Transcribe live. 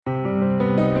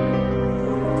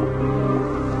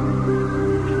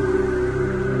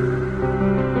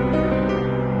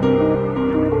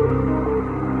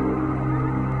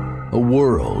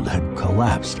world had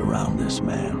collapsed around this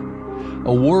man.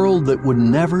 A world that would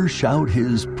never shout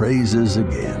his praises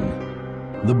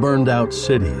again. The burned-out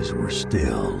cities were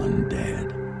still and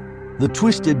dead. The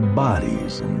twisted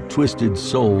bodies and twisted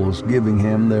souls giving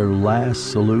him their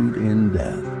last salute in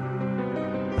death.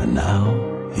 And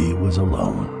now he was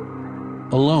alone.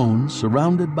 Alone,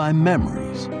 surrounded by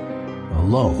memories.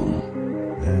 Alone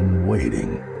and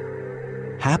waiting.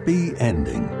 Happy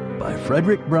Ending by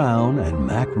Fredric Brown and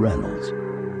Mack Reynolds.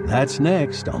 That's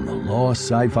next on the Lost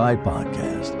Sci-Fi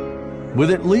Podcast, with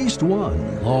at least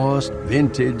one lost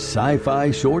vintage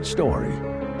sci-fi short story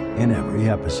in every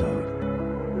episode.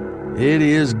 It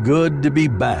is good to be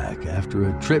back after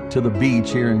a trip to the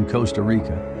beach here in Costa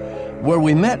Rica, where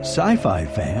we met sci-fi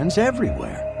fans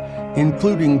everywhere,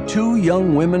 including two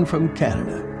young women from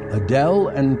Canada, Adele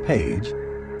and Paige,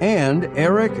 and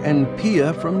Eric and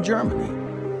Pia from Germany.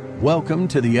 Welcome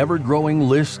to the ever-growing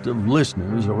list of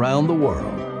listeners around the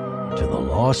world to the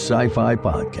Lost Sci-Fi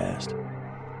Podcast.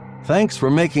 Thanks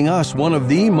for making us one of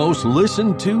the most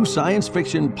listened to science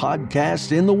fiction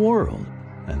podcasts in the world.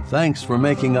 And thanks for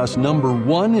making us number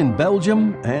 1 in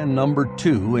Belgium and number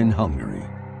 2 in Hungary.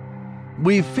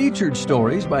 We've featured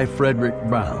stories by Fredric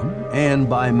Brown and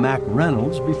by Mack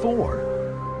Reynolds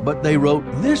before, but they wrote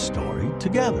this story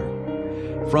together.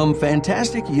 From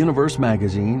Fantastic Universe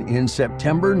magazine in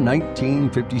September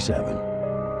 1957.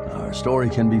 Our story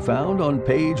can be found on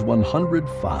page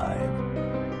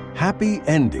 105. Happy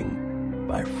Ending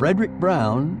by Fredric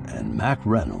Brown and Mack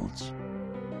Reynolds.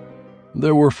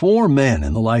 There were 4 men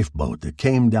in the lifeboat that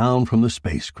came down from the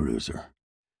space cruiser.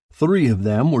 3 of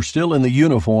them were still in the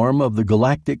uniform of the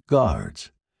Galactic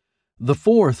Guards. The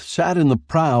 4th sat in the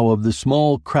prow of the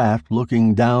small craft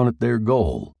looking down at their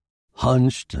goal,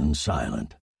 hunched and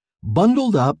silent,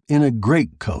 bundled up in a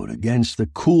greatcoat against the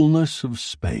coolness of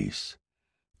space,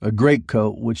 a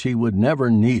greatcoat which he would never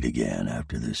need again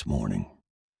after this morning.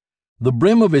 The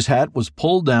brim of his hat was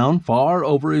pulled down far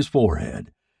over his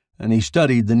forehead, and he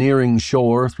studied the nearing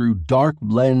shore through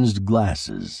dark-lensed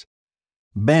glasses.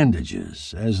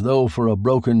 Bandages, as though for a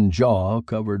broken jaw,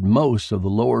 covered most of the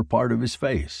lower part of his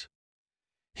face.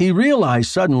 He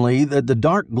realized suddenly that the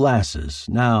dark glasses,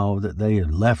 now that they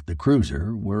had left the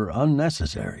cruiser, were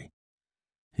unnecessary.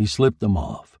 He slipped them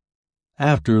off.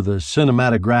 After the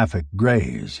cinematographic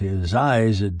grays his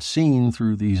eyes had seen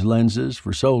through these lenses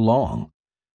for so long,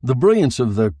 the brilliance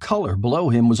of the color below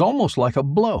him was almost like a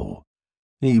blow.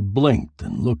 He blinked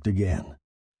and looked again.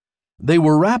 They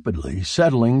were rapidly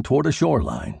settling toward a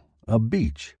shoreline, a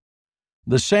beach.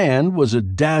 The sand was a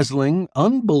dazzling,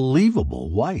 unbelievable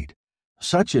white,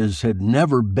 such as had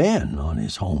never been on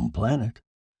his home planet.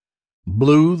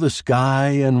 Blue the sky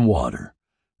and water,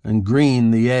 and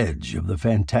green the edge of the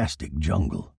fantastic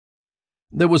jungle.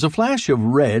 There was a flash of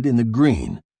red in the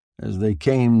green as they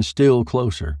came still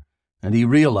closer, and he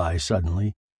realized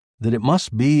suddenly that it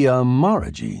must be a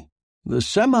maragi, the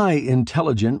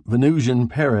semi-intelligent Venusian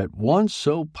parrot once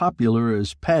so popular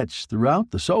as pets throughout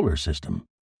the solar system.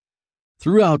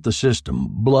 Throughout the system,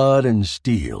 blood and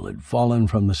steel had fallen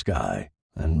from the sky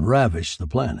and ravished the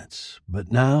planets,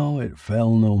 but now it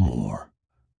fell no more.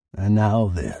 And now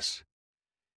this.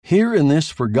 Here in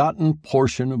this forgotten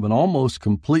portion of an almost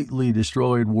completely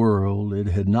destroyed world, it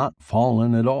had not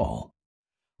fallen at all.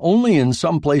 Only in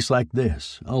some place like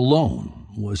this, alone,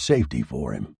 was safety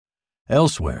for him.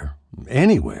 Elsewhere,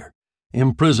 anywhere,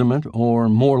 imprisonment or,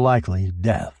 more likely,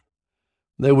 death.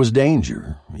 There was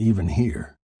danger, even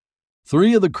here.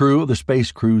 3 of the crew of the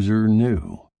space cruiser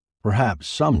knew. Perhaps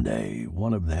someday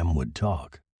one of them would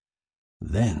talk.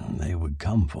 Then they would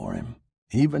come for him,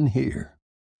 even here.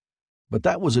 But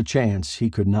that was a chance he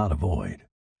could not avoid.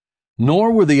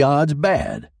 Nor were the odds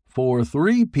bad, for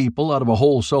 3 people out of a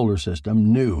whole solar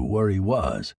system knew where he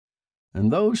was,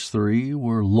 and those 3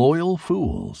 were loyal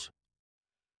fools.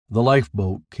 The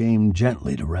lifeboat came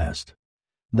gently to rest.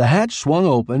 The hatch swung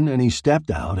open, and he stepped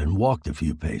out and walked a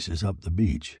few paces up the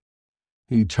beach.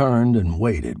 He turned and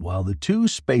waited while the 2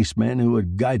 spacemen who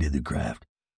had guided the craft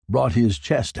brought his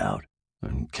chest out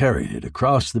and carried it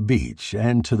across the beach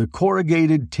and to the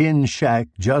corrugated tin shack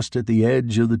just at the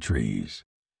edge of the trees.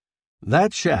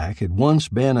 That shack had once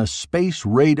been a space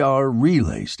radar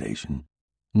relay station.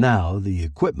 Now the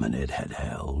equipment it had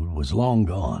held was long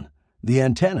gone, the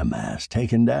antenna mast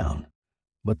taken down,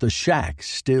 but the shack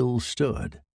still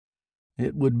stood.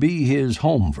 It would be his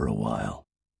home for a while,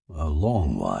 a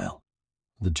long while.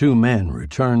 The 2 men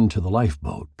returned to the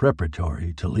lifeboat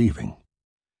preparatory to leaving.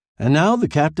 And now the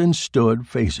captain stood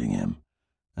facing him,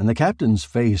 and the captain's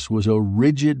face was a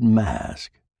rigid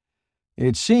mask.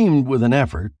 It seemed with an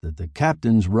effort that the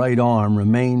captain's right arm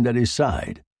remained at his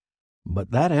side,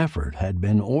 But that effort had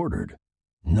been ordered.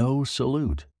 No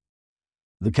salute.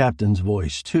 The captain's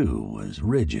voice, too, was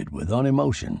rigid with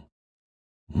unemotion.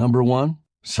 "Number one,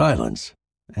 silence,"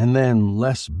 and then,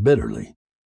 less bitterly,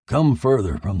 "Come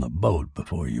further from the boat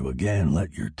before you again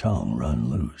let your tongue run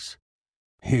loose.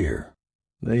 Here."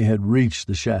 They had reached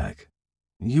the shack.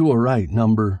 "You are right,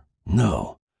 number—"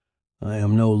 "No, I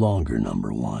am no longer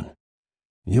number one.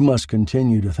 You must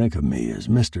continue to think of me as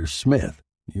Mr. Smith,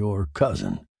 your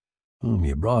cousin, whom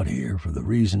you brought here for the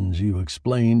reasons you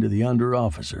explained to the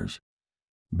under-officers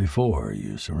before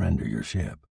you surrender your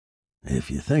ship.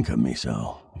 If you think of me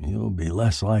so, you'll be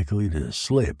less likely to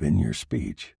slip in your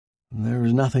speech."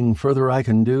 "There's nothing further I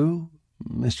can do,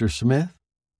 Mr. Smith?"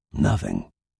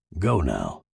 "Nothing. Go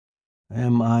now."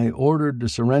 "Am I ordered to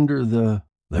surrender the—"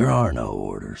 "There are no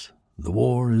orders. The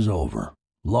war is over.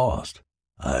 Lost.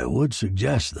 I would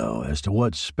suggest, though, as to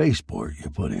what spaceport you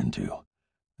put into.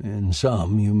 In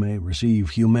some you may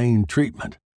receive humane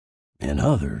treatment. In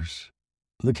others—"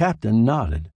 The captain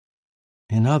nodded.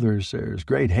 "In others there's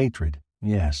great hatred,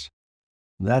 yes.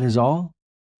 That is all?"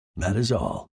 "That is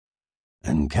all.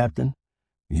 And, Captain,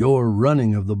 your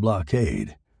running of the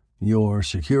blockade, your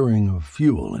securing of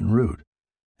fuel en route,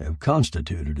 have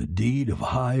constituted a deed of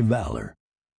high valor.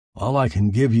 All I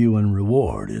can give you in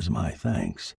reward is my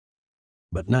thanks.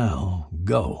 But now,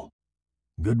 go.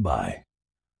 Goodbye."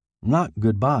 "Not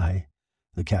goodbye,"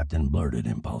 the captain blurted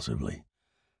impulsively,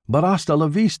 "but hasta la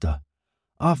vista.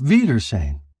 Auf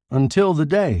Wiedersehen, until the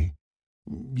day.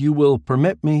 You will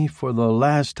permit me for the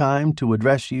last time to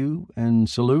address you and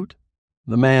salute?"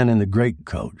 The man in the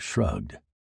greatcoat shrugged.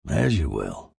 "As you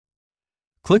will."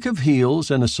 Click of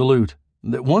heels and a salute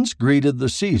that once greeted the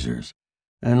Caesars,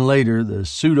 and later the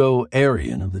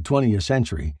pseudo-Aryan of the 20th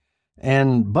century,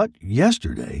 and but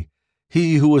yesterday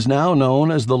he who was now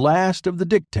known as the last of the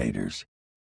dictators.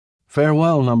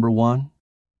 "Farewell, number one."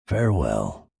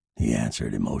 "Farewell," he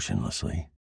answered emotionlessly.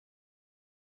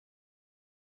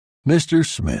 Mr.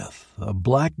 Smith, a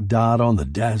black dot on the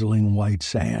dazzling white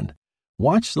sand,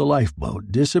 watched the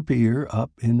lifeboat disappear up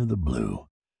into the blue,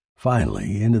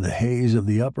 finally into the haze of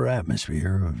the upper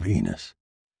atmosphere of Venus.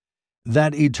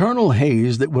 That eternal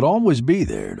haze that would always be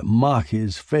there to mock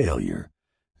his failure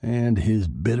and his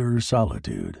bitter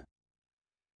solitude.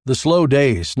 The slow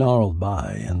day snarled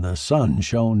by, and the sun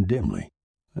shone dimly,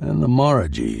 and the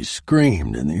Maragis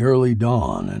screamed in the early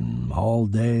dawn and all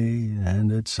day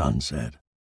and at sunset.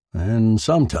 And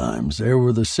sometimes there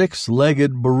were the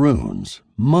six-legged baroons,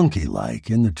 monkey-like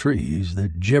in the trees,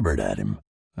 that gibbered at him,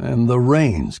 and the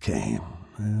rains came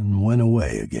and went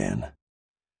away again.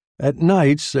 At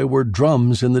nights there were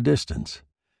drums in the distance,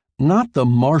 not the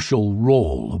martial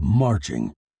roll of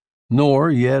marching,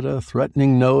 nor yet a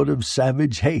threatening note of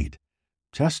savage hate,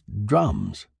 just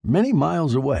drums, many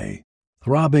miles away,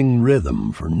 throbbing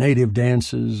rhythm for native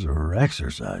dances or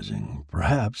exercising,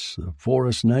 perhaps, the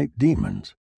forest night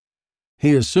demons.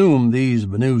 He assumed these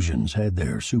Venusians had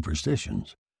their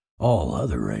superstitions. All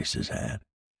other races had.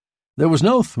 There was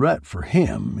no threat for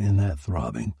him in that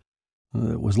throbbing.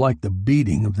 It was like the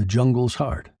beating of the jungle's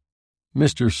heart.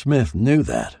 Mr. Smith knew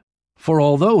that, for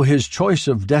although his choice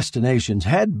of destinations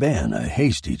had been a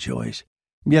hasty choice,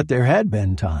 yet there had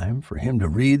been time for him to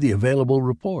read the available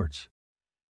reports.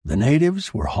 The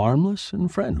natives were harmless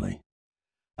and friendly.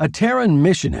 A Terran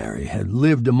missionary had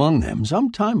lived among them some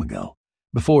time ago,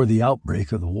 before the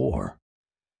outbreak of the war.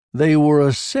 They were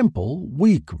a simple,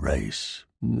 weak race.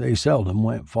 They seldom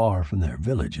went far from their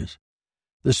villages.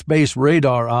 The space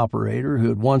radar operator who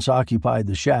had once occupied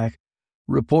the shack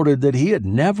reported that he had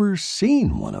never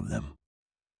seen one of them.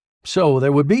 So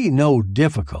there would be no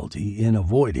difficulty in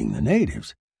avoiding the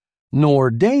natives,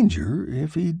 nor danger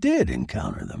if he did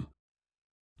encounter them.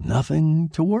 Nothing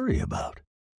to worry about,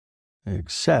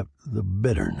 except the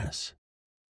bitterness.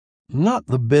 Not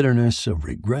the bitterness of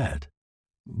regret,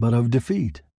 but of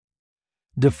defeat.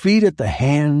 Defeat at the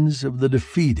hands of the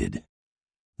defeated,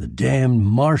 the damned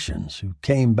Martians who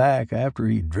came back after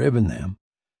he'd driven them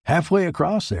halfway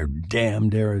across their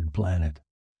damned arid planet.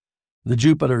 The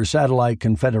Jupiter Satellite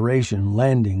Confederation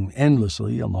landing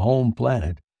endlessly on the home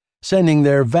planet, sending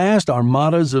their vast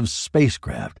armadas of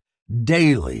spacecraft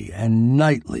daily and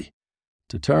nightly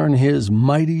to turn his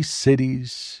mighty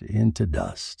cities into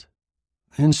dust.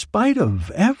 In spite of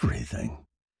everything,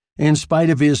 in spite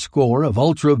of his score of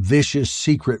ultra-vicious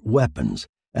secret weapons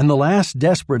and the last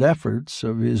desperate efforts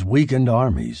of his weakened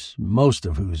armies, most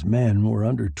of whose men were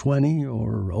under 20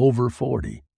 or over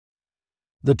 40.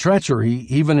 The treachery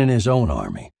even in his own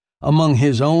army, among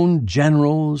his own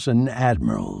generals and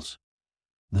admirals.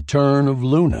 The turn of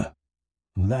Luna,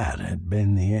 that had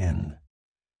been the end.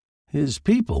 His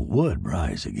people would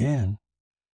rise again,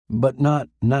 but not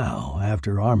now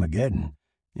after Armageddon,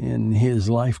 in his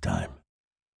lifetime.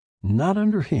 Not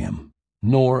under him,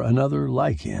 nor another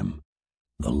like him,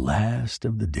 the last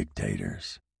of the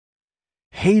dictators.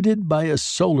 Hated by a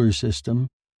solar system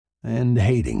and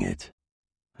hating it.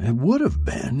 It would have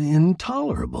been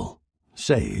intolerable,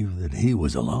 save that he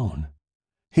was alone.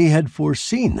 He had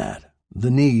foreseen that,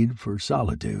 the need for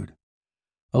solitude.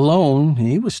 Alone,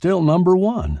 he was still number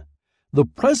one. The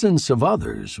presence of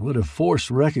others would have forced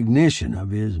recognition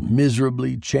of his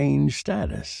miserably changed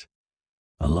status.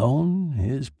 Alone,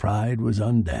 his pride was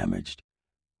undamaged.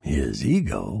 His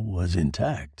ego was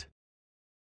intact.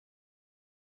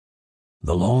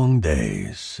 The long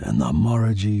days and the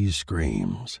Maragee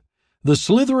screams, the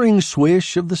slithering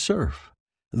swish of the surf,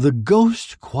 the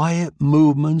ghost-quiet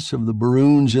movements of the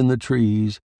baroons in the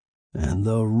trees, and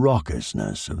the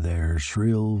raucousness of their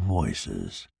shrill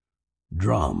voices.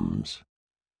 Drums.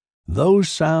 Those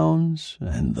sounds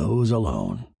and those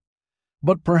alone.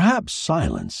 But perhaps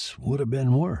silence would have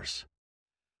been worse.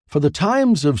 For the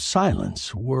times of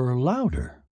silence were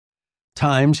louder.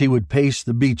 Times he would pace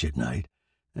the beach at night,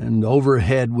 and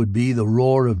overhead would be the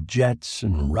roar of jets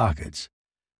and rockets,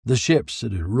 the ships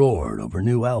that had roared over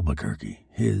New Albuquerque,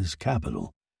 his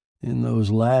capital, in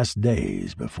those last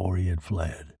days before he had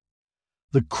fled.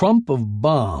 The crump of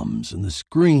bombs and the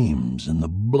screams and the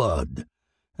blood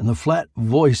and the flat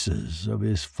voices of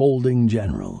his folding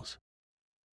generals.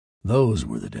 Those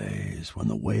were the days when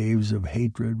the waves of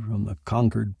hatred from the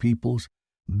conquered peoples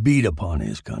beat upon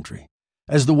his country,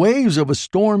 as the waves of a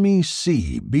stormy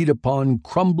sea beat upon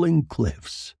crumbling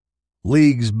cliffs.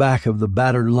 Leagues back of the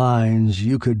battered lines,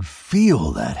 you could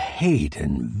feel that hate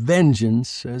and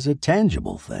vengeance as a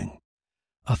tangible thing,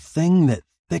 a thing that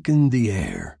thickened the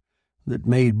air, that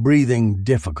made breathing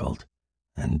difficult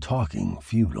and talking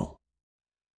futile.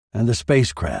 And the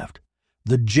spacecraft,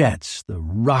 the jets, the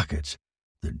rockets,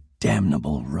 the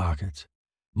damnable rockets,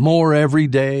 more every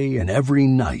day and every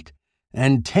night,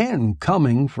 and 10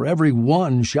 coming for every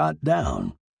one shot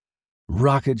down.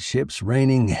 Rocket ships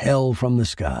raining hell from the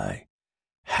sky,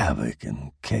 havoc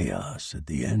and chaos at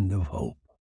the end of hope.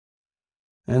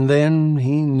 And then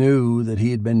he knew that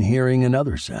he had been hearing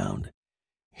another sound,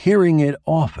 hearing it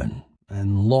often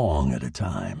and long at a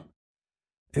time.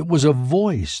 It was a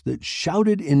voice that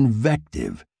shouted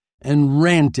invective and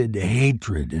ranted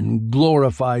hatred and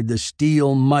glorified the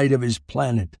steel might of his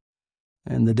planet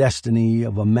and the destiny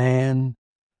of a man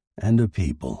and a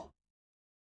people.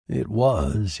 It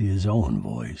was his own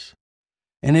voice,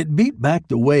 and it beat back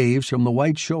the waves from the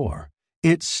white shore.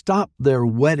 It stopped their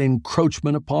wet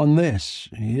encroachment upon this,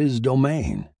 his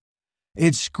domain.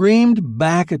 It screamed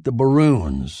back at the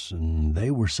baroons, and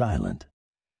they were silent.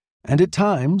 And at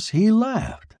times he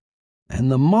laughed,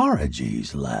 and the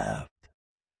Maragees laughed.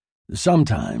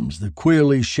 Sometimes the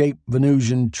queerly shaped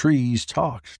Venusian trees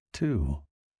talked, too.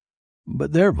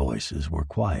 But their voices were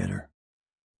quieter.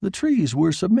 The trees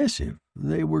were submissive.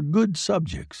 They were good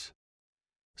subjects.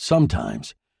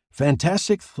 Sometimes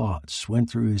fantastic thoughts went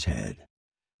through his head.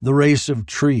 The race of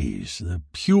trees, the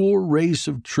pure race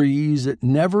of trees that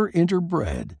never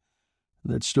interbred,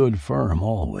 that stood firm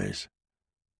always.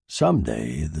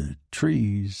 Someday the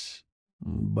trees,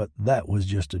 but that was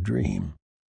just a dream,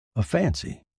 a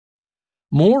fancy.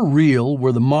 More real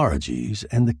were the Maragees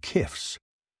and the Kifs.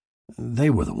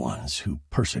 They were the ones who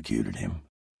persecuted him.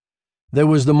 There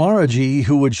was the Maragee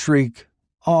who would shriek,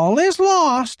 "All is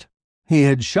lost!" He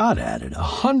had shot at it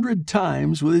 100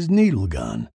 times with his needle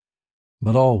gun,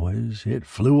 but always it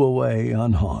flew away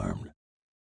unharmed.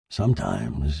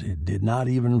 Sometimes it did not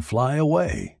even fly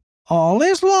away. "All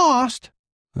is lost!"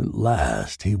 At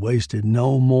last he wasted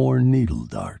no more needle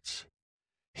darts.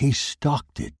 He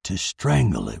stalked it to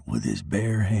strangle it with his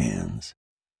bare hands.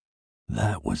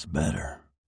 That was better.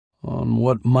 On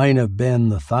what might have been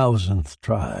the 1,000th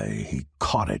try, he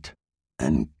caught it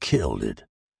and killed it,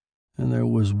 and there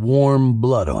was warm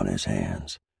blood on his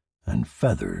hands, and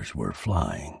feathers were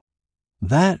flying.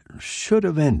 That should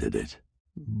have ended it,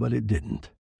 but it didn't.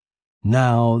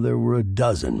 Now there were a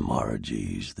dozen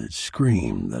Maragees that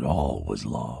screamed that all was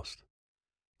lost.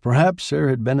 Perhaps there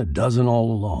had been a dozen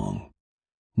all along.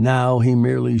 Now he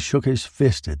merely shook his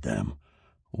fist at them,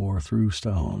 or threw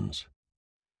stones.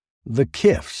 The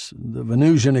Kifs, the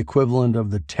Venusian equivalent of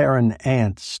the Terran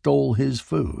ant, stole his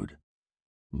food.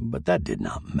 But that did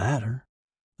not matter.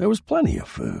 There was plenty of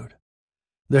food.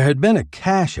 There had been a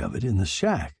cache of it in the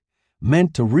shack,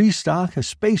 meant to restock a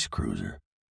space cruiser,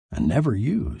 and never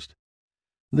used.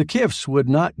 The Kifs would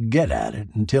not get at it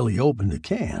until he opened a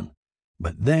can,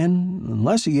 but then,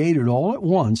 unless he ate it all at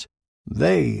once,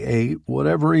 they ate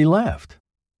whatever he left.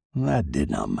 That did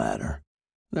not matter.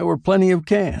 There were plenty of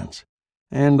cans,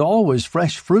 and always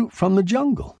fresh fruit from the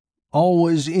jungle,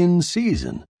 always in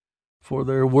season, for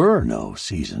there were no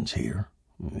seasons here,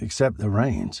 except the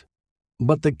rains.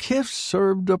 But the Kifs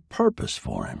served a purpose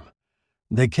for him.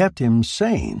 They kept him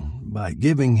sane by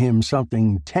giving him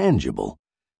something tangible,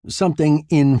 something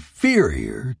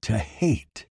inferior to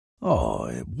hate. Oh,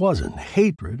 it wasn't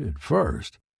hatred at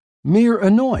first, mere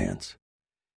annoyance.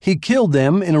 He killed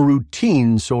them in a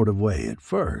routine sort of way at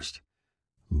first,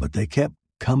 but they kept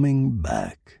coming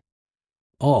back.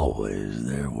 Always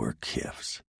there were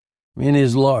Kifs. In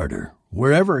his larder,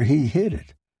 wherever he hid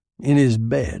it, in his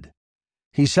bed.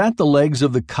 He sat the legs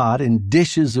of the cot in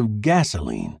dishes of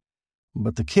gasoline,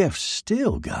 but the Kifs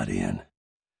still got in.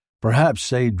 Perhaps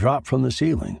they dropped from the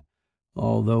ceiling,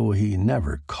 although he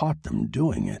never caught them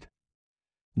doing it.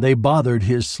 They bothered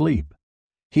his sleep.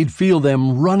 He'd feel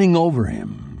them running over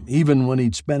him, even when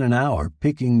he'd spent an hour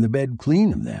picking the bed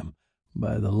clean of them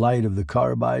by the light of the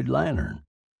carbide lantern.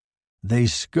 They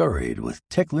scurried with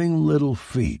tickling little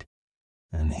feet,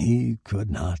 and he could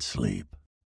not sleep.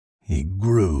 He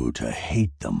grew to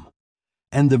hate them,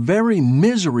 and the very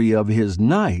misery of his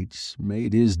nights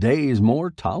made his days more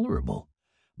tolerable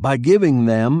by giving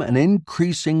them an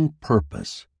increasing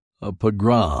purpose, a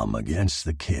pogrom against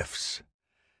the Kifs.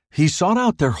 He sought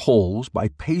out their holes by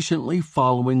patiently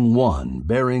following one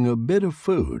bearing a bit of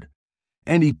food,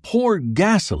 and he poured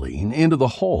gasoline into the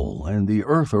hole and the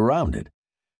earth around it,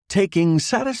 taking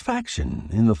satisfaction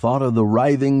in the thought of the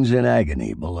writhings in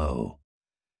agony below.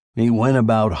 He went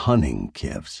about hunting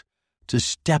Kifs, to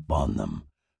step on them,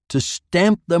 to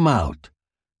stamp them out.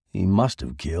 He must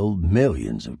have killed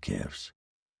millions of Kifs.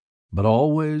 But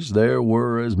always there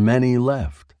were as many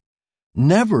left.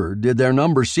 Never did their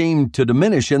number seem to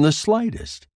diminish in the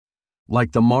slightest.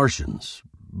 Like the Martians,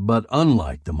 but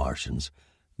unlike the Martians,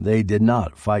 they did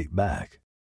not fight back.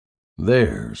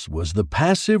 Theirs was the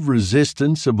passive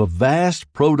resistance of a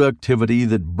vast productivity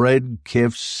that bred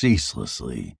Kifs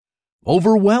ceaselessly,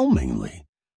 overwhelmingly,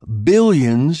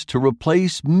 billions to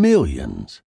replace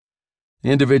millions.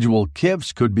 Individual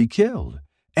Kifs could be killed,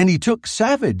 and he took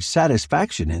savage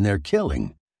satisfaction in their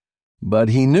killing. But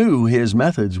he knew his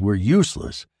methods were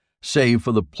useless, save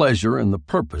for the pleasure and the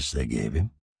purpose they gave him.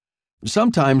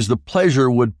 Sometimes the pleasure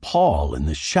would pall in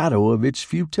the shadow of its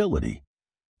futility,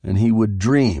 and he would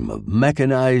dream of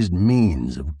mechanized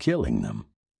means of killing them.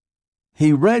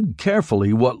 He read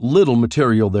carefully what little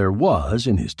material there was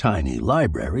in his tiny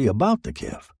library about the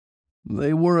Kif.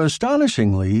 They were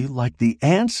astonishingly like the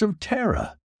ants of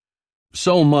Terra,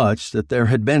 so much that there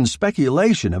had been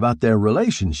speculation about their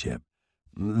relationship.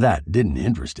 That didn't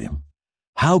interest him.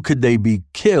 How could they be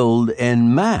killed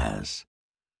en masse?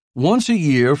 Once a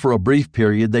year for a brief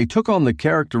period they took on the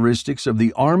characteristics of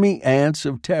the army ants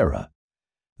of Terra.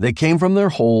 They came from their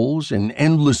holes in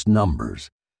endless numbers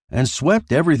and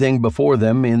swept everything before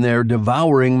them in their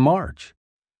devouring march.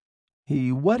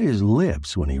 He wet his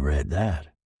lips when he read that.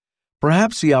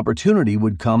 Perhaps the opportunity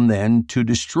would come then to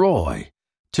destroy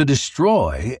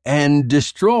and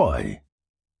destroy.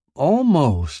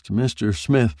 Almost Mr.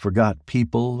 Smith forgot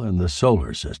people and the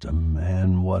solar system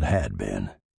and what had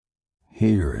been.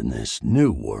 Here in this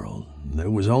new world, there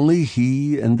was only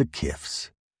he and the Kifs.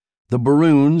 The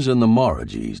Baroons and the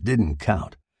Morrigees didn't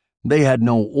count. They had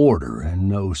no order and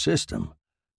no system.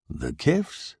 The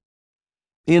Kifs?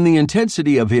 In the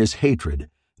intensity of his hatred,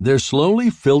 there slowly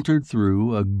filtered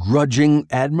through a grudging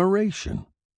admiration.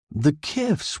 The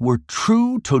Kifs were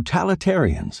true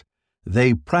totalitarians.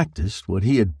 They practiced what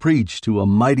he had preached to a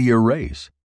mightier race,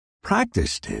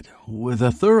 practiced it with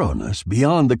a thoroughness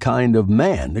beyond the kind of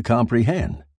man to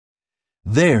comprehend.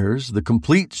 Theirs the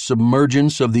complete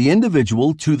submergence of the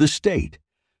individual to the state.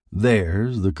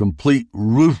 Theirs the complete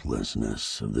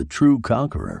ruthlessness of the true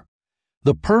conqueror,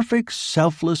 the perfect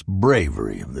selfless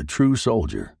bravery of the true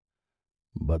soldier.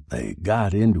 But they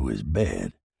got into his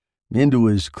bed, into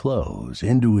his clothes,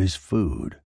 into his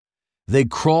food. They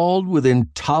crawled with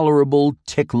intolerable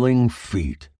tickling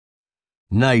feet.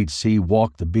 Nights he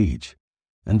walked the beach,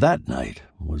 and that night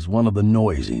was one of the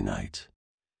noisy nights.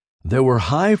 There were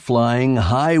high-flying,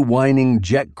 high-whining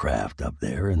jet craft up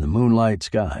there in the moonlight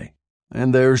sky,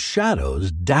 and their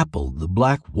shadows dappled the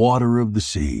black water of the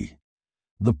sea.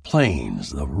 The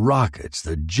planes, the rockets,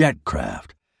 the jet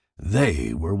craft,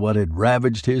 they were what had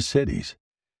ravaged his cities,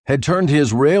 had turned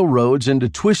his railroads into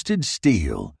twisted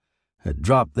steel, had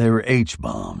dropped their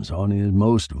H-bombs on his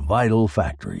most vital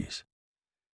factories.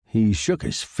 He shook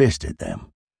his fist at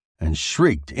them and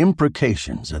shrieked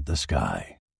imprecations at the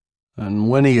sky. And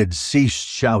when he had ceased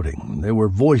shouting, there were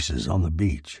voices on the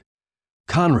beach,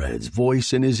 Conrad's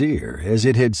voice in his ear, as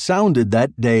it had sounded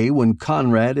that day when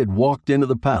Conrad had walked into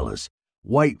the palace,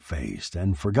 white-faced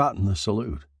and forgotten the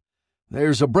salute.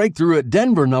 "There's a breakthrough at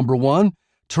Denver, number one.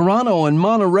 Toronto and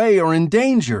Monterey are in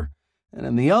danger. And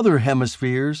in the other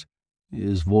hemispheres,"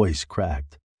 his voice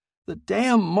cracked, "the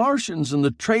damn Martians and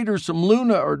the traders from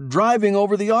Luna are driving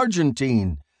over the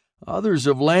Argentine. Others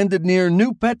have landed near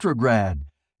New Petrograd.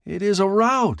 It is a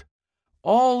rout.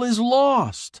 All is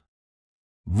lost."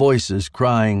 Voices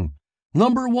crying,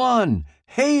 "Number one,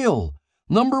 hail!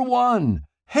 Number one,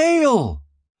 hail!"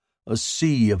 A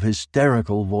sea of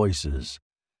hysterical voices.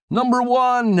 "Number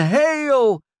one,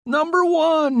 hail! Number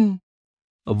one!"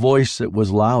 A voice that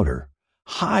was louder,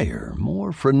 higher,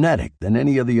 more frenetic than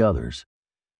any of the others.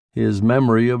 His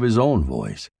memory of his own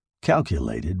voice,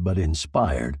 calculated but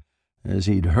inspired, as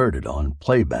he'd heard it on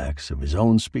playbacks of his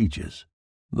own speeches.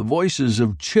 The voices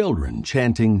of children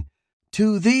chanting,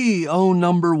 "To thee, O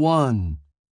number one."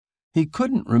 He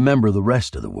couldn't remember the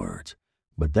rest of the words,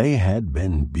 but they had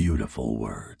been beautiful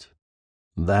words.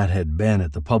 That had been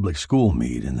at the public school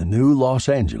meet in the new Los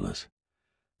Angeles.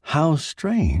 How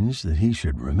strange that he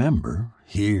should remember,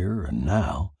 here and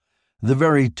now, the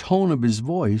very tone of his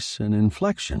voice and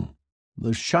inflection,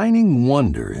 the shining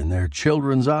wonder in their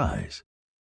children's eyes.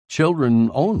 Children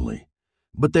only,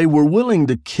 but they were willing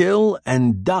to kill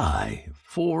and die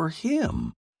for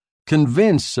him,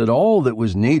 convinced that all that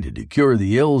was needed to cure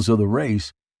the ills of the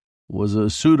race was a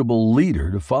suitable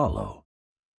leader to follow.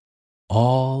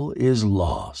 All is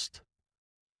lost.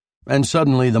 And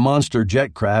suddenly the monster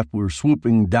jet craft were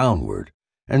swooping downward,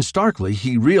 and starkly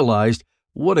he realized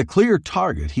what a clear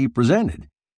target he presented,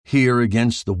 here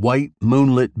against the white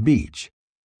moonlit beach.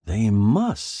 They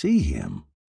must see him.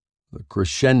 The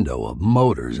crescendo of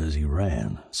motors as he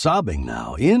ran, sobbing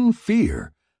now, in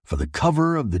fear, for the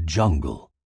cover of the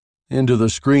jungle, into the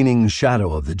screening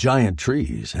shadow of the giant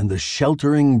trees and the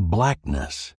sheltering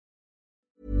blackness.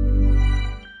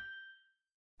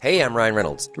 Hey, I'm Ryan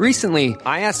Reynolds. Recently,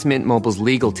 I asked Mint Mobile's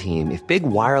legal team if big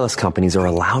wireless companies are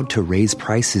allowed to raise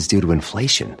prices due to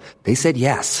inflation. They said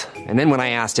yes. And then when I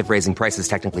asked if raising prices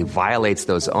technically violates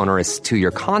those onerous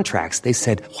two-year contracts, they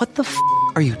said, "What the f***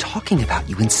 are you talking about,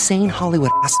 you insane Hollywood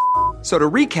ass?" So to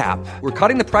recap, we're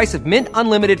cutting the price of Mint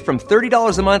Unlimited from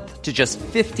 $30 a month to just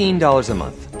 $15 a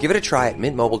month. Give it a try at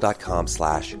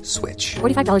mintmobile.com/switch.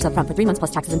 $45 up front for 3 months plus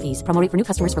taxes and fees. Promo rate for new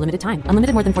customers for limited time.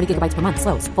 Unlimited more than 40 gigabytes per month.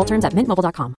 Slows full terms at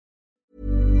mintmobile.com.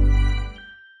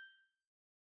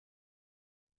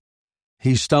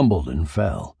 He stumbled and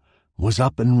fell, was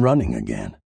up and running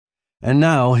again. And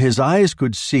now his eyes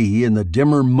could see in the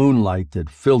dimmer moonlight that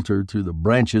filtered through the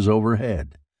branches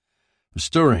overhead.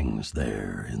 Stirrings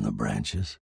there in the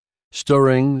branches,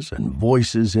 stirrings and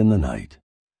voices in the night,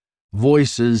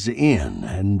 voices in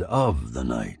and of the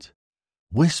night,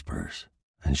 whispers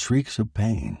and shrieks of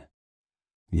pain.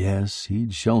 Yes,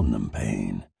 he'd shown them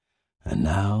pain, and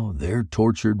now their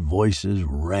tortured voices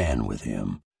ran with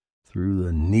him through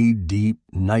the knee-deep,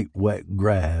 night-wet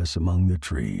grass among the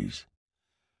trees.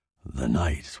 The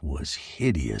night was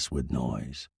hideous with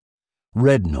noise,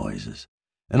 red noises,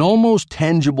 an almost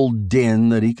tangible din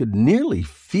that he could nearly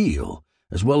feel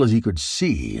as well as he could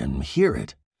see and hear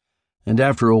it. And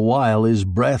after a while his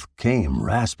breath came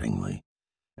raspingly,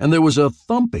 and there was a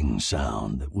thumping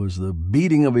sound that was the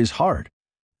beating of his heart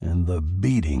and the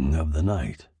beating of the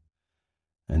night.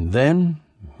 And then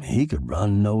he could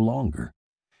run no longer,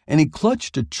 and he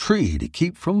clutched a tree to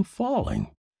keep from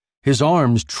falling, his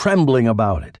arms trembling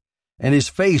about it, and his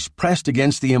face pressed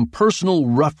against the impersonal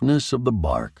roughness of the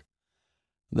bark.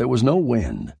 There was no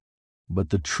wind, but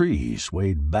the tree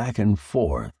swayed back and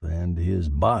forth, and his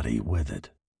body with it.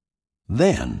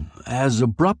 Then, as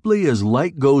abruptly as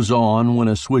light goes on when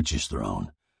a switch is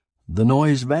thrown, the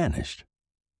noise vanished.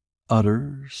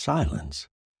 Utter silence.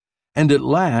 And at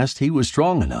last he was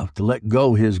strong enough to let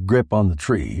go his grip on the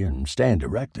tree and stand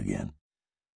erect again,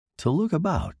 to look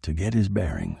about to get his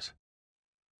bearings.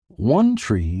 One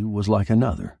tree was like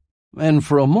another, and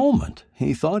for a moment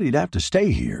he thought he'd have to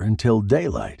stay here until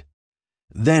daylight.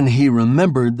 Then he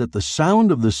remembered that the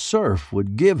sound of the surf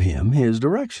would give him his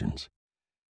directions.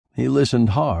 He listened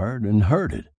hard and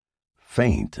heard it,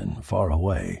 faint and far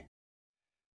away.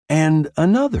 And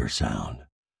another sound,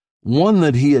 one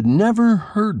that he had never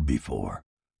heard before,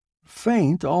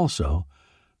 faint also,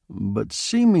 but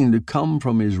seeming to come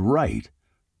from his right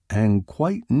and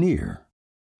quite near.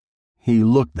 He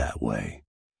looked that way,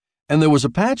 and there was a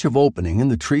patch of opening in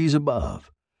the trees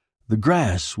above. The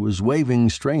grass was waving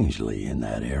strangely in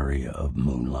that area of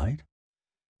moonlight.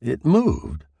 It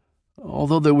moved,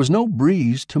 although there was no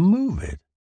breeze to move it.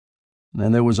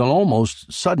 And there was an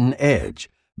almost sudden edge,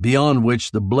 beyond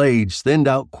which the blades thinned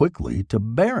out quickly to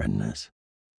barrenness.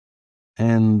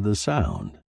 And the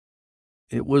sound.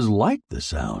 It was like the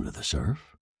sound of the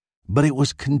surf, but it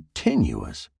was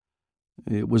continuous.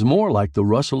 It was more like the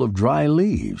rustle of dry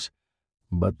leaves,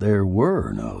 but there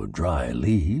were no dry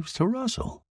leaves to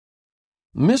rustle.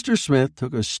 Mr. Smith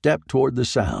took a step toward the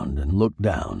sound and looked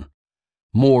down.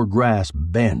 More grass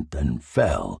bent and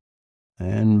fell,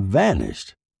 and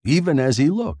vanished even as he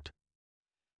looked.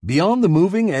 Beyond the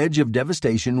moving edge of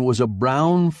devastation was a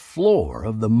brown floor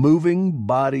of the moving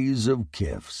bodies of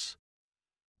kifs.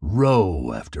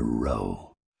 Row after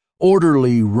row,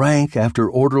 orderly rank after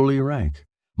orderly rank,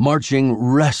 marching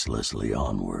restlessly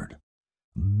onward.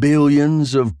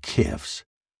 Billions of kifs,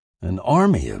 an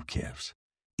army of kifs,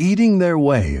 eating their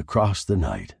way across the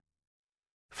night.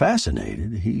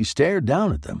 Fascinated, he stared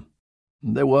down at them.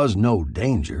 There was no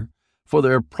danger, for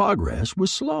their progress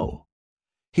was slow.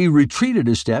 He retreated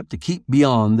a step to keep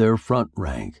beyond their front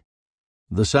rank.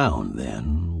 The sound,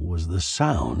 then, was the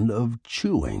sound of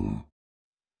chewing.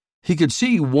 He could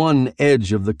see one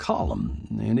edge of the column,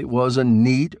 and it was a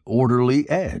neat, orderly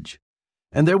edge.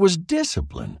 And there was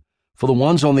discipline, for the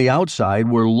ones on the outside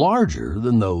were larger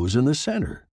than those in the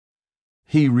center.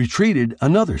 He retreated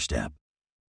another step,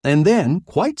 and then,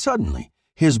 quite suddenly,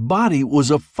 his body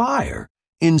was afire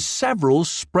in several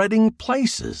spreading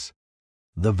places.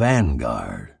 The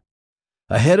vanguard,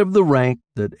 ahead of the rank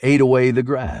that ate away the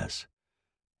grass.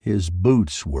 His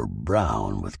boots were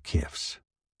brown with kifs.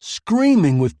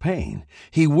 Screaming with pain,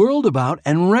 he whirled about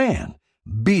and ran,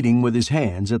 beating with his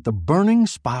hands at the burning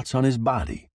spots on his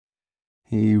body.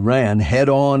 He ran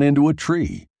head-on into a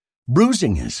tree,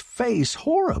 bruising his face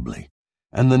horribly,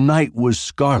 and the night was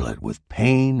scarlet with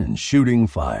pain and shooting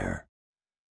fire.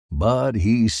 But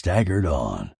he staggered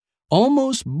on,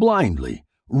 almost blindly,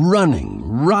 running,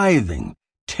 writhing,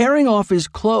 tearing off his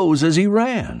clothes as he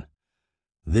ran.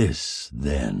 This,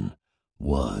 then,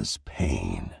 was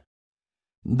pain.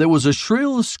 There was a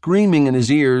shrill screaming in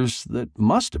his ears that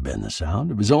must have been the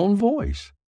sound of his own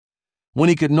voice. When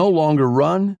he could no longer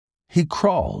run, he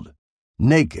crawled,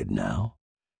 naked now,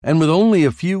 and with only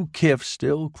a few kifs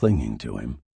still clinging to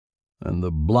him. And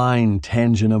the blind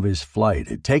tangent of his flight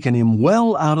had taken him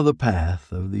well out of the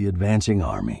path of the advancing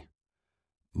army.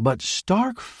 But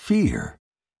stark fear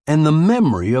and the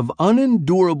memory of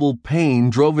unendurable pain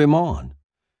drove him on.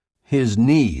 His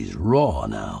knees raw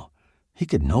now. He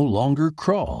could no longer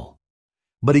crawl.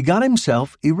 But he got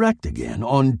himself erect again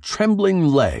on trembling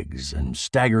legs and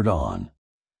staggered on,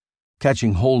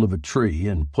 catching hold of a tree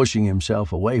and pushing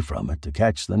himself away from it to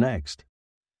catch the next.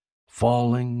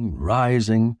 Falling,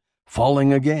 rising,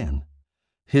 falling again,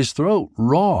 his throat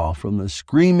raw from the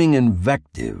screaming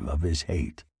invective of his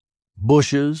hate.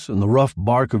 Bushes and the rough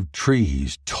bark of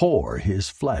trees tore his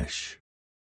flesh.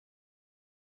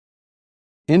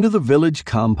 Into the village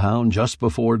compound just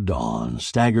before dawn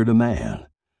staggered a man,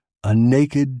 a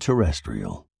naked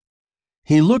terrestrial.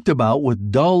 He looked about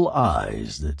with dull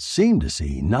eyes that seemed to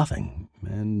see nothing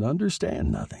and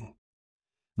understand nothing.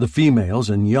 The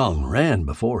females and young ran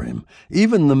before him.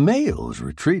 Even the males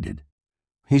retreated.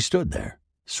 He stood there,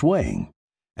 swaying,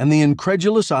 and the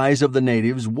incredulous eyes of the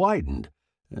natives widened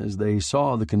as they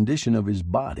saw the condition of his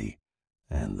body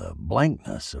and the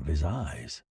blankness of his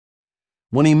eyes.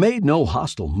 When he made no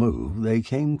hostile move, they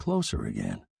came closer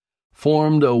again,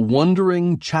 formed a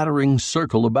wondering, chattering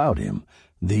circle about him,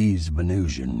 these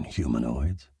Venusian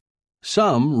humanoids.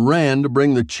 Some ran to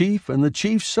bring the chief and the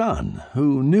chief's son,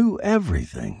 who knew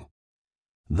everything.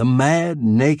 The mad,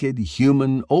 naked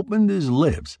human opened his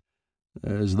lips,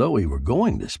 as though he were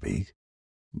going to speak,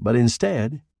 but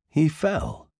instead he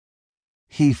fell.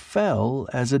 He fell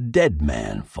as a dead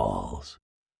man falls.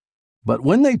 But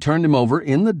when they turned him over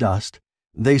in the dust,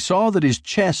 they saw that his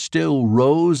chest still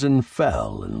rose and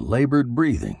fell in labored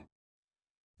breathing.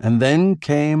 And then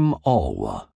came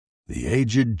Alwa, the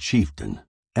aged chieftain,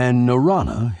 and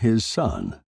Narana, his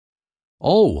son.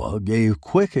 Alwa gave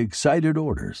quick, excited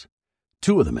orders.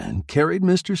 Two of the men carried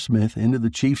Mr. Smith into the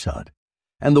chief's hut,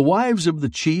 and the wives of the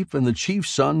chief and the chief's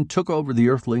son took over the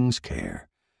earthling's care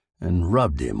and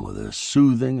rubbed him with a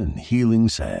soothing and healing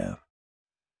salve.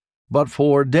 But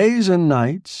for days and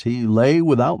nights he lay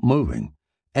without moving,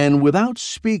 and without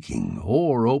speaking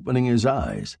or opening his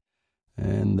eyes,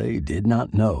 and they did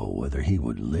not know whether he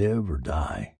would live or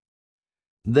die.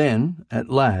 Then, at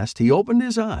last, he opened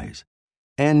his eyes,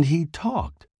 and he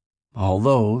talked,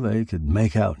 although they could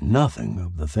make out nothing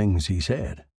of the things he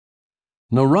said.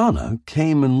 Narana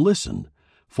came and listened,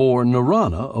 for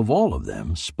Narana, of all of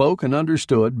them, spoke and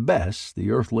understood best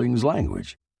the earthling's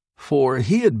language, for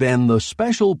he had been the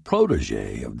special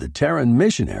protege of the Terran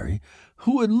missionary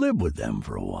who had lived with them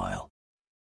for a while.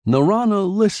 Narana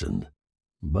listened,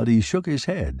 but he shook his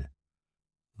head.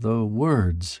 "The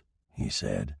words," he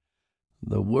said,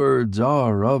 "the words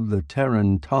are of the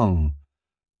Terran tongue,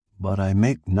 but I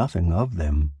make nothing of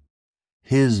them.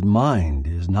 His mind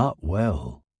is not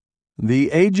well."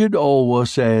 The aged Olwa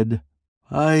said,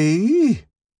 "Aye,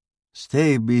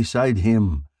 stay beside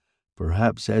him.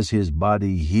 Perhaps as his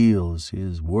body heals,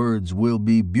 his words will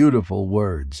be beautiful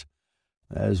words,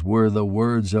 as were the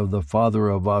words of the father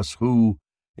of us who,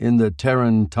 in the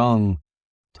Terran tongue,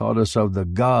 taught us of the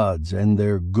gods and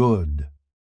their good."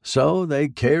 So they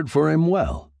cared for him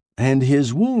well, and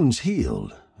his wounds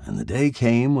healed, and the day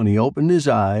came when he opened his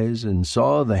eyes and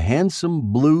saw the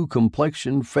handsome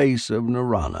blue-complexioned face of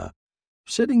Narana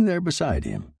sitting there beside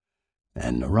him.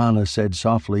 And Narana said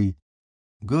softly,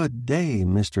 "Good day,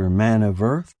 Mr. Man of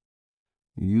Earth.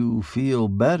 You feel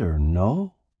better,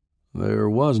 no?" There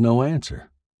was no answer,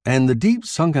 and the deep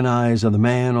sunken eyes of the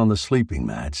man on the sleeping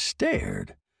mat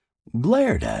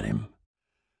glared at him.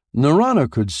 Narana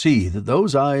could see that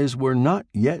those eyes were not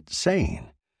yet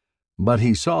sane, but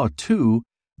he saw, too,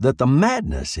 that the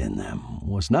madness in them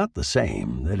was not the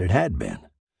same that it had been.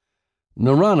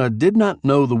 Narana did not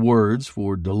know the words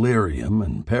for delirium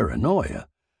and paranoia,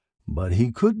 but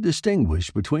he could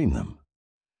distinguish between them.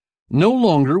 No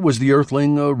longer was the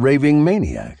earthling a raving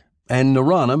maniac, and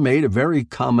Narana made a very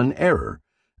common error,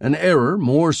 an error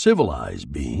more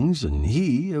civilized beings than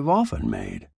he have often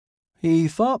made. He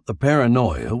thought the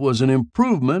paranoia was an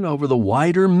improvement over the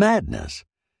wider madness.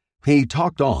 He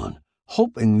talked on,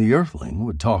 hoping the earthling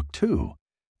would talk too,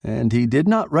 and he did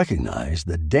not recognize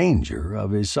the danger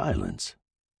of his silence.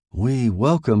 "We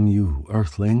welcome you,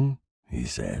 earthling," he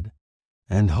said,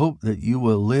 "and hope that you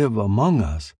will live among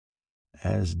us,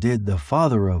 as did the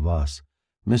father of us,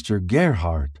 Mr.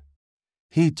 Gerhardt.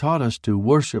 He taught us to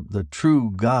worship the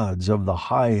true gods of the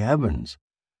high heavens,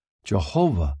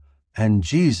 Jehovah and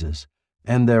Jesus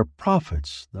and their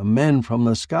prophets, the men from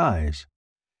the skies.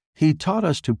 He taught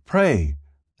us to pray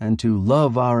and to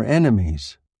love our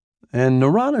enemies." And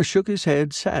Narana shook his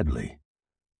head sadly.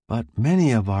 "But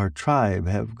many of our tribe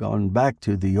have gone back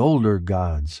to the older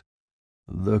gods,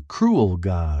 the cruel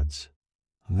gods.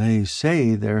 They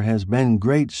say there has been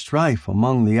great strife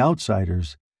among the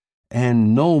outsiders,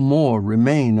 and no more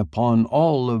remain upon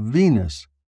all of Venus.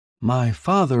 My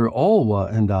father Olwa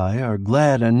and I are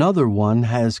glad another one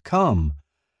has come.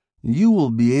 You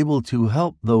will be able to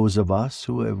help those of us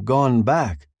who have gone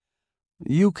back.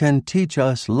 You can teach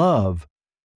us love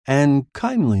and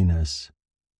kindliness."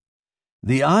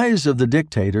 The eyes of the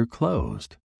dictator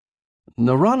closed.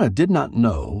 Narana did not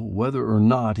know whether or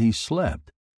not he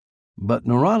slept, but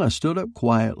Narana stood up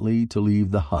quietly to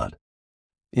leave the hut.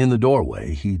 In the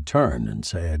doorway he turned and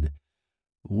said,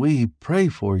 "We pray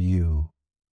for you."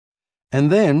 And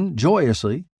then,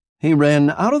 joyously, he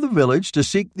ran out of the village to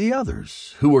seek the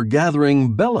others, who were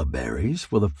gathering bella berries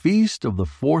for the feast of the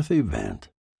fourth event.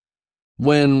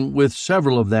 When, with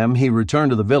several of them, he returned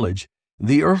to the village,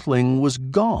 the earthling was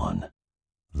gone.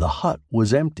 The hut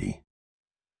was empty.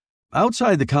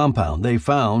 Outside the compound they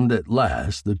found, at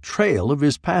last, the trail of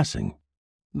his passing.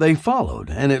 They followed,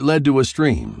 and it led to a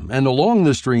stream, and along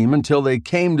the stream until they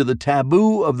came to the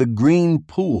taboo of the green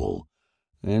pool,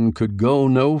 and could go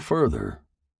no further.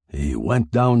 "He went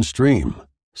downstream,"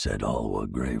 said Olwa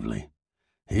gravely.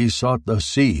 "He sought the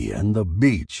sea and the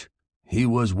beach. He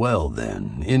was well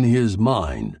then, in his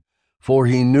mind, for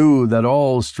he knew that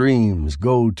all streams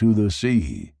go to the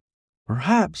sea."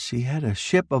 "Perhaps he had a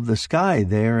ship of the sky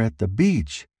there at the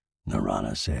beach,"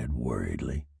 Narana said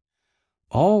worriedly.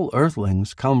 "All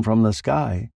earthlings come from the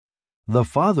sky. The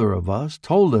father of us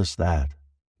told us that."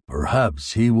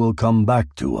 "Perhaps he will come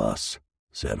back to us,"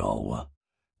 said Olwa.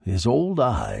 His old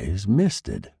eyes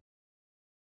misted.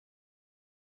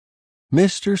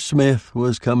 Mr. Smith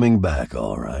was coming back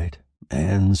all right,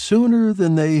 and sooner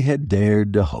than they had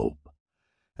dared to hope.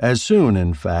 As soon,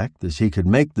 in fact, as he could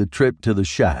make the trip to the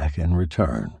shack and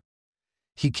return.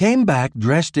 He came back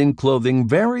dressed in clothing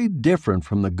very different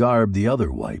from the garb the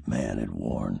other white man had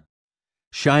worn.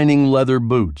 Shining leather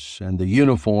boots and the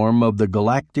uniform of the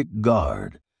Galactic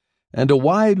Guard, and a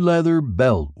wide leather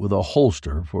belt with a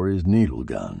holster for his needle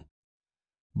gun.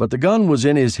 But the gun was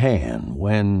in his hand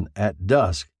when, at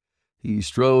dusk, he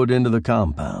strode into the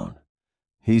compound.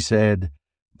 He said,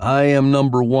 "I am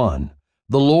number 1,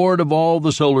 the Lord of all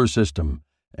the solar system,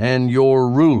 and your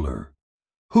ruler.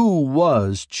 Who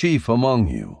was chief among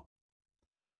you?"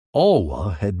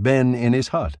 Olwa had been in his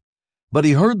hut, but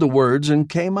he heard the words and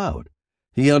came out.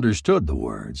 He understood the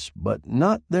words, but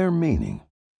not their meaning.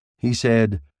 He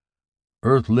said,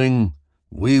 "Earthling,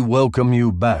 we welcome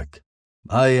you back.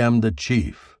 I am the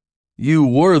chief. You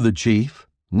were the chief.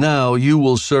 Now you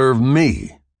will serve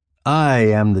me. I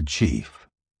am the chief."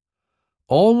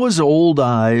 Alwa's old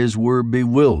eyes were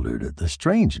bewildered at the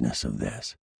strangeness of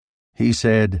this. He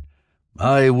said,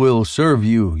 "I will serve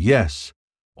you, yes,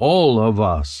 all of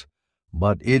us,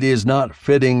 but it is not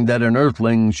fitting that an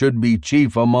earthling should be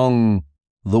chief among—"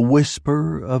 The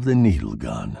whisper of the needle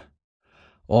gun.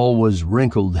 Alwa's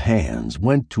wrinkled hands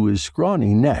went to his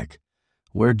scrawny neck,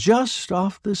 where just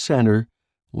off the center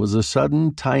was a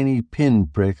sudden tiny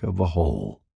pinprick of a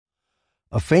hole.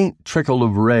 A faint trickle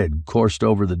of red coursed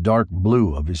over the dark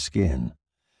blue of his skin.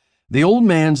 The old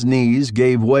man's knees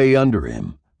gave way under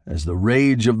him as the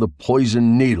rage of the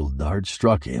poisoned needle dart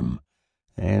struck him,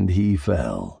 and he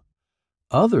fell.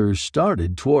 Others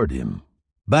started toward him.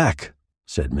 "Back,"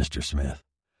 said Mr. Smith.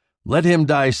 "Let him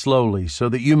die slowly so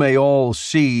that you may all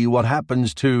see what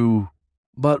happens to—"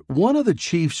 But one of the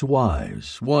chief's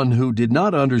wives, one who did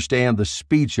not understand the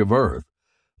speech of earth,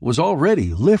 was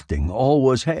already lifting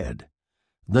Alwa's head.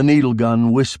 The needle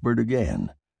gun whispered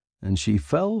again, and she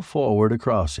fell forward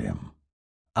across him.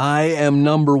 "I am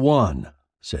number one,"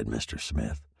 said Mr.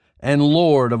 Smith, "and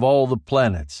lord of all the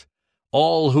planets.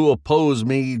 All who oppose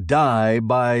me die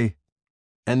by—"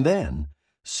 And then,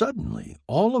 suddenly,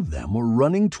 all of them were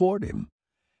running toward him.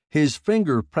 His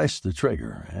finger pressed the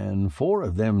trigger, and 4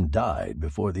 of them died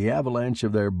before the avalanche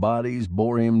of their bodies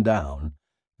bore him down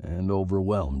and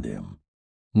overwhelmed him.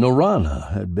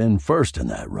 Narana had been first in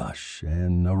that rush,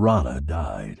 and Narana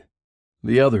died.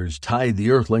 The others tied the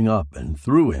earthling up and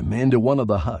threw him into one of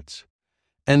the huts.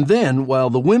 And then, while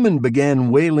the women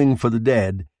began wailing for the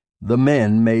dead, the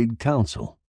men made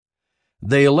council.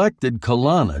 They elected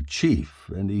Kalana chief,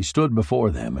 and he stood before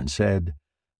them and said,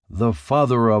 "The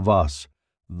father of us,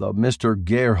 the Mr.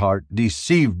 Gerhardt,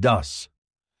 deceived us."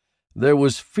 There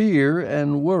was fear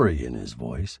and worry in his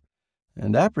voice,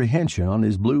 and apprehension on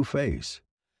his blue face.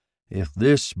 "If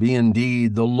this be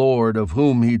indeed the Lord of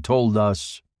whom he told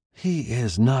us—" "He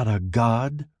is not a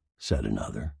god," said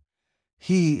another.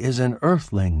 "He is an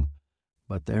earthling,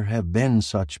 but there have been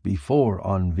such before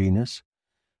on Venus.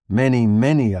 Many,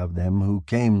 many of them who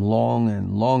came long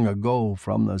and long ago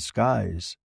from the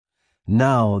skies.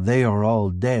 Now they are all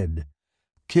dead,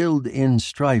 killed in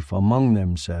strife among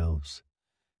themselves.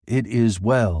 It is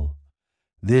well.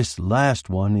 This last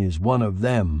one is one of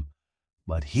them,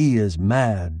 but he is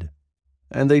mad."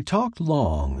 And they talked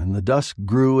long, and the dusk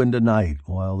grew into night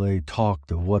while they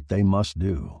talked of what they must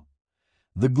do.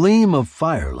 The gleam of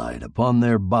firelight upon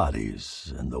their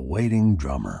bodies and the waiting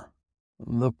drummer.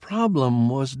 The problem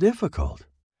was difficult.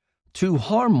 To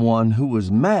harm one who was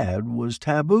mad was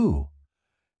taboo.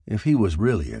 If he was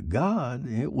really a god,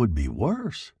 it would be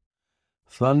worse.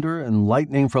 Thunder and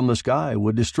lightning from the sky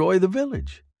would destroy the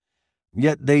village.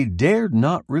 Yet they dared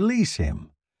not release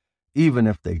him. Even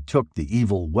if they took the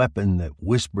evil weapon that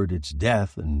whispered its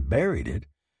death and buried it,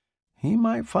 he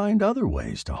might find other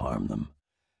ways to harm them.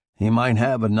 He might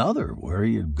have another where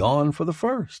he had gone for the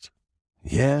first.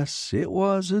 Yes, it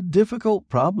was a difficult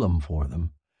problem for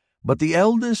them, but the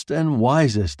eldest and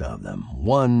wisest of them,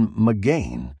 one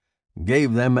Magain,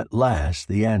 gave them at last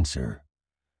the answer.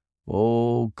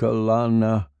 "O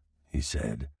Kalana," he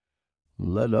said,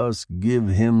 "let us give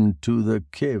him to the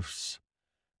Kifs.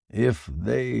 If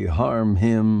they harm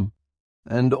him—"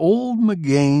 And old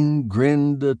Magain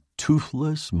grinned a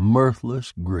toothless,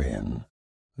 mirthless grin.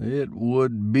 "It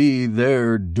would be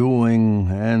their doing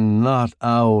and not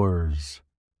ours."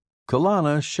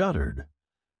 Kalana shuddered.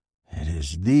 "It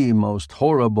is the most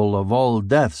horrible of all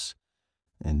deaths,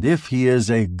 and if he is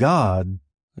a god—"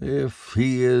 "If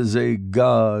he is a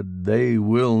god, they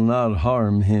will not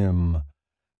harm him.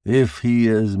 If he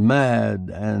is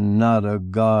mad and not a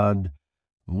god,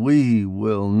 we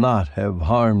will not have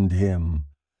harmed him.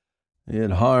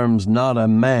 It harms not a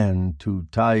man to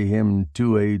tie him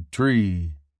to a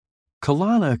tree."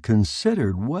 Kalana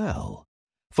considered well,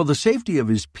 for the safety of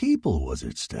his people was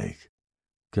at stake.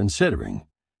 Considering,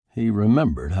 he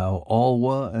remembered how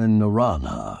Alwa and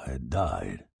Narana had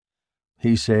died.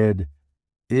 He said,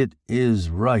 "It is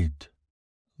right."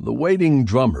 The waiting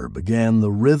drummer began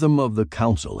the rhythm of the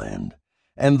council end,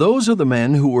 and those of the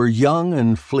men who were young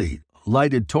and fleet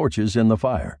lighted torches in the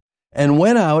fire, and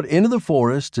went out into the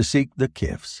forest to seek the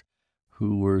Kifs,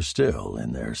 who were still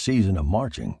in their season of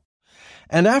marching.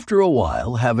 And after a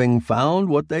while, having found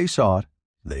what they sought,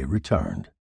 they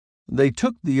returned. They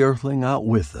took the earthling out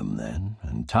with them then,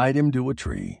 and tied him to a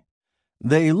tree.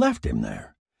 They left him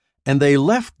there, and they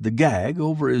left the gag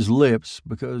over his lips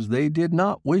because they did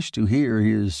not wish to hear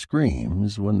his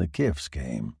screams when the Kifs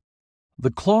came.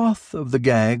 The cloth of the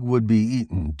gag would be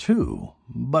eaten too,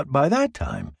 but by that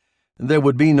time There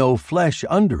would be no flesh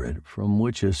under it from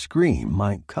which a scream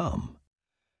might come.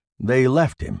 They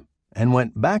left him and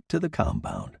went back to the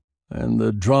compound, and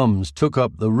the drums took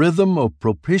up the rhythm of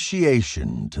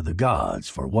propitiation to the gods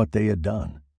for what they had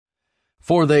done.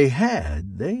 For they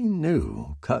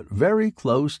knew, cut very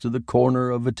close to the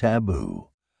corner of a taboo.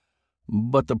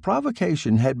 But the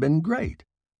provocation had been great,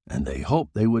 and they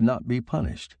hoped they would not be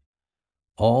punished.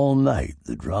 All night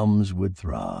the drums would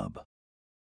throb.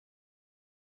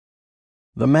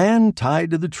 The man tied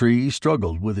to the tree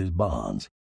struggled with his bonds,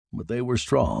 but they were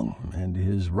strong, and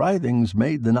his writhings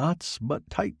made the knots but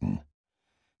tighten.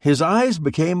 His eyes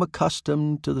became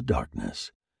accustomed to the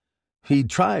darkness. He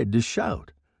tried to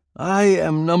shout, "I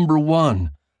am number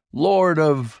 1, Lord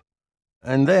of—"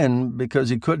 And then, because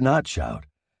he could not shout,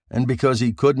 and because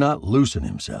he could not loosen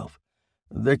himself,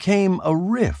 there came a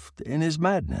rift in his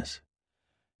madness.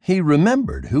 He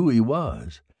remembered who he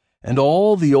was, and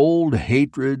all the old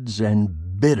hatreds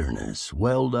and bitterness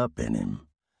welled up in him.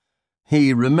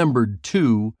 He remembered,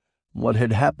 too, what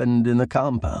had happened in the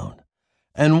compound,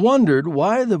 and wondered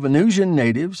why the Venusian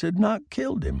natives had not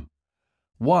killed him,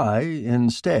 why,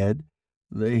 instead,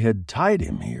 they had tied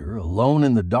him here alone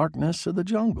in the darkness of the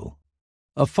jungle.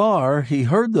 Afar he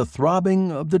heard the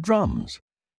throbbing of the drums,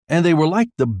 and they were like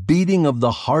the beating of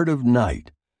the heart of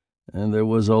night, and there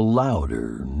was a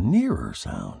louder, nearer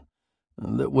sound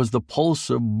that was the pulse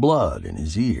of blood in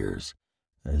his ears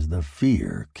as the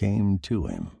fear came to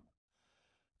him.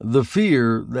 The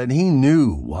fear that he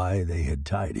knew why they had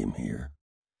tied him here.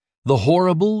 The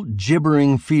horrible,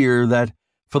 gibbering fear that,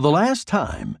 for the last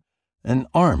time, an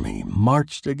army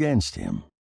marched against him.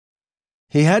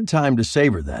 He had time to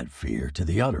savor that fear to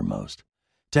the uttermost,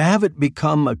 to have it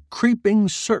become a creeping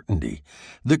certainty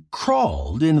that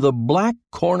crawled into the black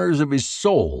corners of his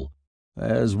soul,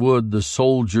 as would the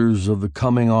soldiers of the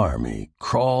coming army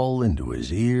crawl into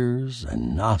his ears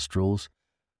and nostrils,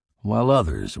 while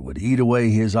others would eat away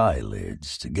his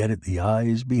eyelids to get at the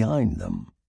eyes behind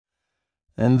them.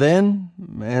 And then,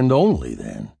 and only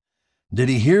then, did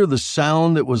he hear the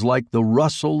sound that was like the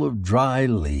rustle of dry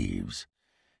leaves,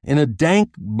 in a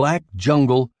dank black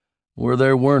jungle where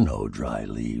there were no dry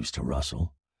leaves to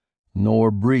rustle, nor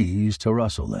breeze to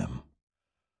rustle them.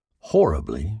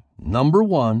 Horribly, number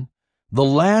 1, the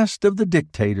last of the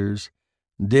dictators,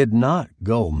 did not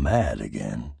go mad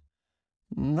again.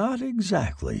 Not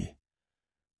exactly.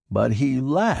 But he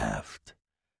laughed,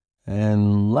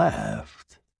 and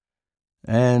laughed,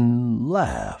 and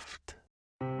laughed.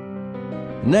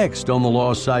 Next on the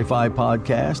Lost Sci-Fi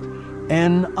Podcast,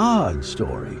 an odd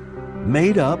story,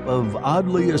 made up of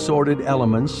oddly assorted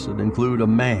elements that include a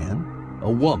man, a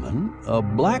woman, a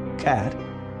black cat,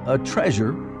 a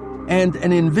treasure, and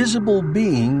an invisible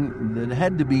being that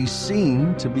had to be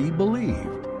seen to be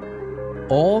believed.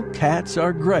 All Cats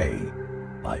Are Gray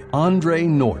by Andre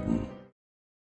Norton.